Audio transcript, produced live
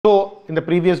So in the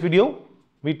previous video,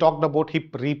 we talked about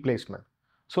hip replacement.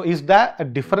 So is there a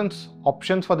difference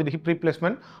options for the hip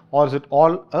replacement, or is it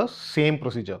all a same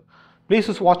procedure? Please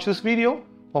just watch this video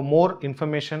for more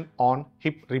information on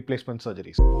hip replacement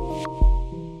surgeries.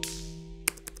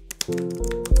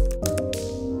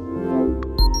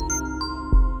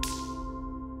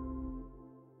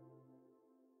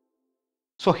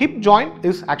 So hip joint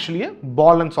is actually a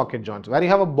ball and socket joint, where you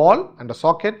have a ball and a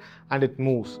socket and it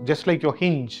moves just like your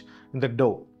hinge in the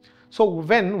door. So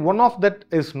when one of that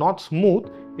is not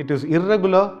smooth, it is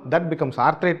irregular, that becomes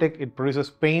arthritic, it produces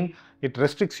pain, it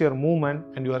restricts your movement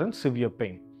and you are in severe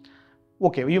pain.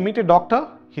 Okay, you meet a doctor,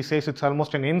 he says it's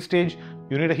almost an end stage,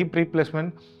 you need a hip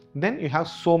replacement, then you have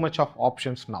so much of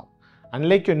options now.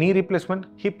 Unlike your knee replacement,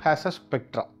 hip has a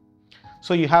spectra.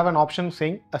 So you have an option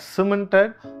saying a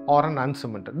cemented or an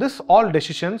uncemented. This all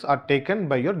decisions are taken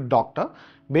by your doctor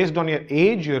based on your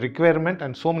age, your requirement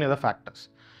and so many other factors.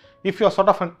 If you are sort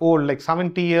of an old, like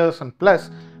 70 years and plus,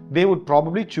 they would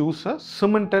probably choose a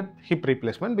cemented hip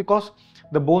replacement because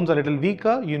the bones are a little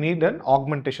weaker, you need an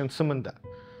augmentation cement there.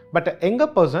 But a younger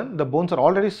person, the bones are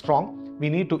already strong, we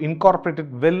need to incorporate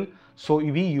it well, so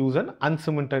we use an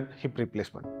uncemented hip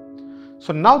replacement.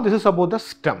 So now this is about the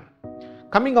stem.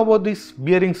 Coming about this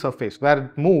bearing surface where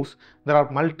it moves, there are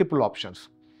multiple options.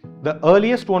 The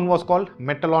earliest one was called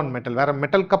metal on metal, where a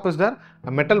metal cup is there,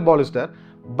 a metal ball is there,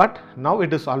 but now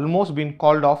it is almost been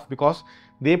called off because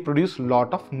they produce a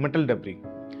lot of metal debris.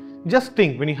 Just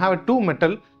think, when you have two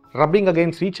metal rubbing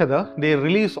against each other, they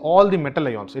release all the metal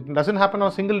ions. It doesn't happen on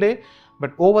a single day,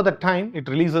 but over the time it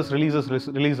releases,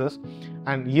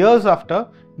 and years after,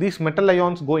 these metal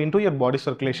ions go into your body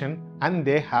circulation and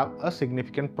they have a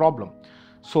significant problem.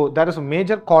 So there is a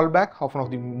major callback of one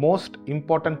of the most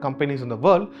important companies in the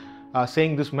world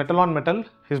saying this metal on metal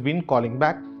has been calling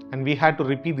back, and we had to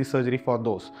repeat the surgery for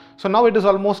those. So now it is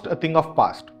almost a thing of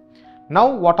past.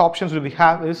 Now what options do we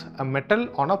have is a metal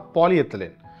on a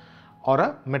polyethylene, or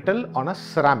a metal on a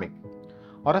ceramic,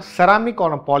 or a ceramic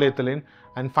on a polyethylene,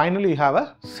 and finally you have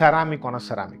a ceramic on a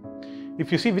ceramic.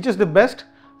 If you see which is the best,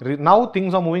 now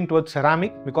things are moving towards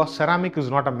ceramic because ceramic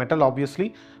is not a metal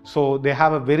obviously, so they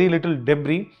have a very little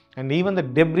debris, and even the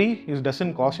debris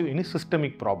doesn't cause you any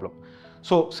systemic problem.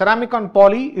 So ceramic on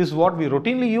poly is what we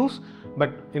routinely use,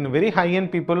 but in very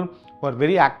high-end people who are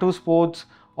very active sports,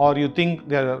 or you think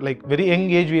they are like very young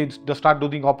age, we just start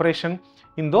doing operation.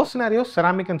 In those scenarios,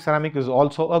 ceramic is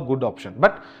also a good option.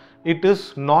 But it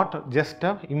is not just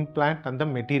an implant and the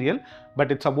material,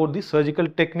 but it's about the surgical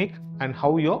technique and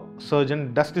how your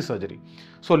surgeon does the surgery.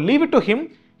 So leave it to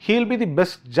him. He'll be the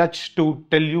best judge to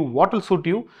tell you what will suit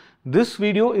you. This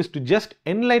video is to just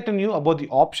enlighten you about the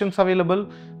options available,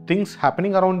 things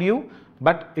happening around you,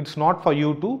 but it's not for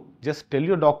you to just tell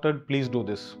your doctor, please do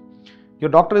this. Your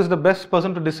doctor is the best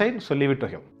person to decide, so leave it to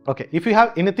him. Okay, if you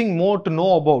have anything more to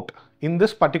know about in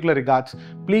this particular regards,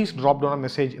 please drop down a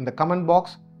message in the comment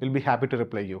box. We'll be happy to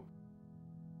reply you.